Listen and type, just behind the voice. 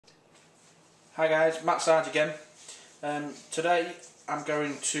Hi guys, Matt Sarge again. Today I'm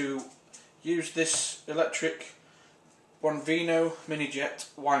going to use this electric buon vino mini jet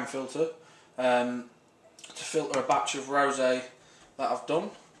wine filter to filter a batch of rosé that I've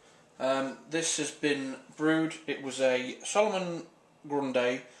done. This has been brewed. It was a Solomon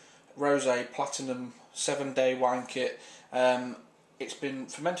Grundy rosé platinum 7-day wine kit. It's been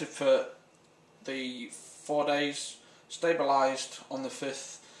fermented for the 4 days, stabilised on the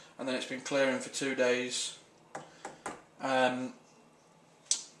 5th, and then it's been clearing for 2 days. When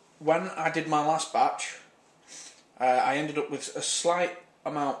I did my last batch, I ended up with a slight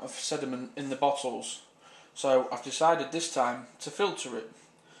amount of sediment in the bottles, so I've decided this time to filter it.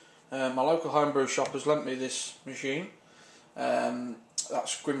 My local homebrew shop has lent me this machine.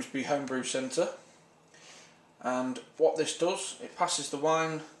 That's Grimsby Homebrew Centre, and what this does, it passes the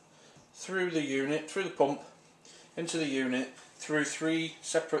wine through the unit, through the pump, into the unit, through 3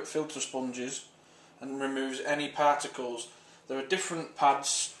 separate filter sponges, and removes any particles. There are different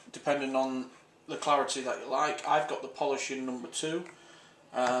pads depending on the clarity that you like. I've got the polishing number 2,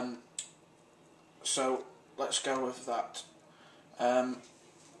 so let's go with that. I've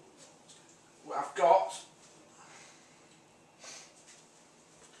got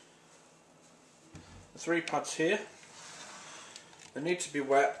the 3 pads here. They need to be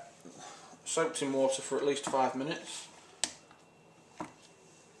wet, soaked in water for at least 5 minutes.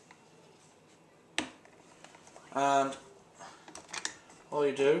 And all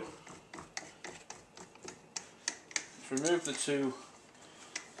you do is remove the 2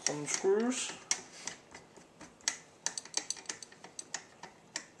 thumb screws,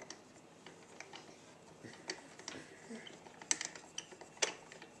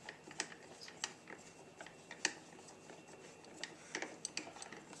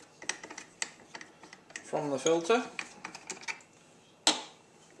 from the filter.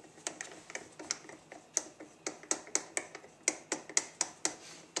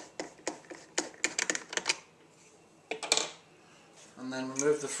 And then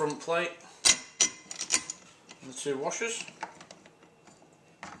remove the front plate and the 2 washers.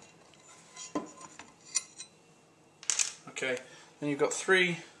 Okay, then you've got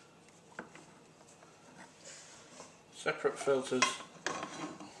 3 separate filters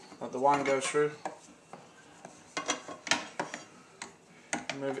that the wine goes through.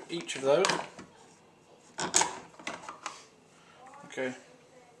 Remove each of those. Okay,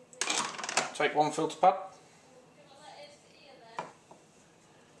 take 1 filter pad,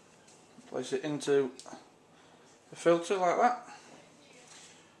 place it into the filter like that.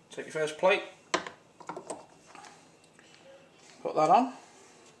 Take your first plate, put that on.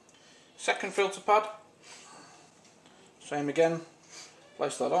 Second filter pad, same again,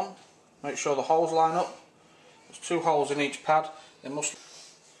 place that on. Make sure the holes line up. There's 2 holes in each pad. They must,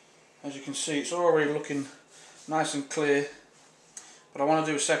 as you can see, it's already looking nice and clear, but I want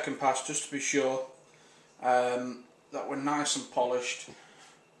to do a second pass just to be sure that we're nice and polished.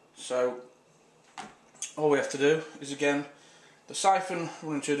 So all we have to do is, again, the siphon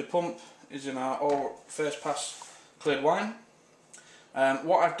running to the pump is in our first pass cleared wine.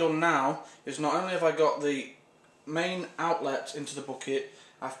 What I've done now is, not only have I got the main outlet into the bucket,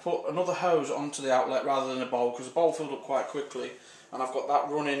 I've put another hose onto the outlet rather than a bowl, because the bowl filled up quite quickly, and I've got that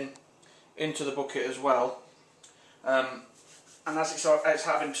running into the bucket as well. And as it's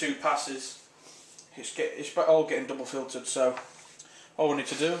having 2 passes, it's all getting double filtered. So all we need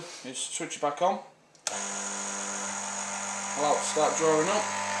to do is switch it back on, allow it to start drawing up.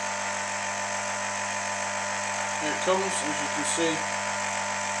 Here it comes. As you can see,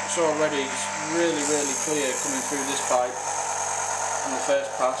 it's already really clear coming through this pipe on the first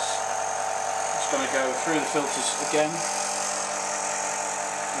pass. It's going to go through the filters again,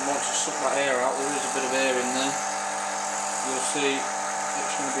 and once you suck that air out, there is a bit of air in there. You'll see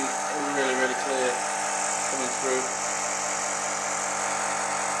it's going to be really clear coming through.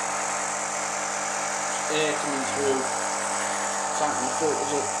 Air coming through, tighten the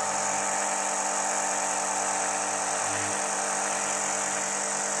filters up.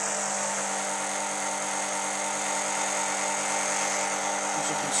 As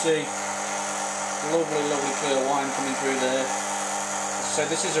you can see, lovely clear wine coming through there. So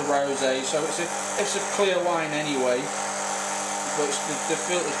this is a rosé, so it's a clear wine anyway, but the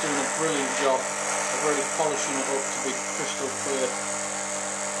filter's doing a brilliant job of really polishing it up to be crystal clear.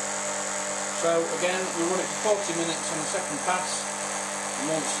 So again, we run it for 40 minutes on the second pass, and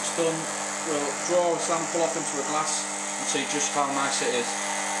once it's done, we'll draw a sample off into a glass and see just how nice it is.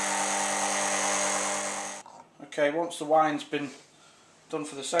 Okay, once the wine's been done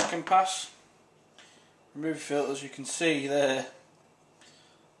for the second pass, remove the filter. As you can see there,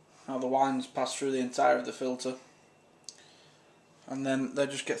 how the wines pass through the entire of the filter, and then they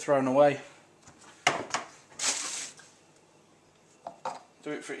just get thrown away.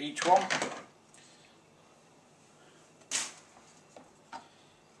 Do it for each one.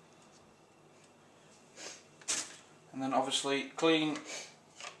 And then obviously clean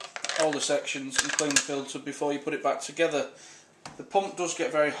all the sections and clean the filter before you put it back together. The pump does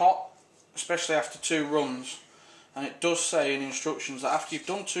get very hot, especially after 2 runs, and it does say in instructions that after you've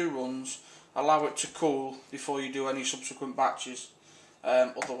done 2 runs, allow it to cool before you do any subsequent batches,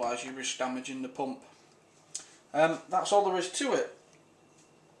 otherwise you risk damaging the pump. That's all there is to it.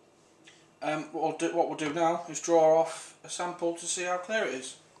 What we'll do now is draw off a sample to see how clear it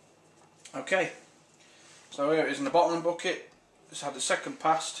is. Okay, so here it is in the bottom of the bucket. It's had the second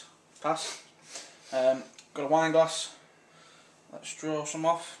pass. Got a wine glass. Let's draw some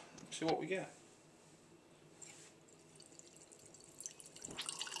off and see what we get.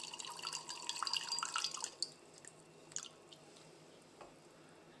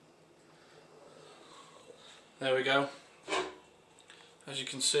 There we go. As you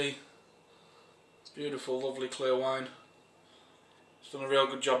can see, beautiful, lovely clear wine. It's done a real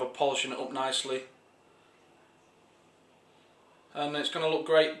good job of polishing it up nicely. And it's going to look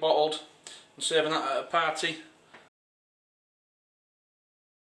great bottled, and serving that at a party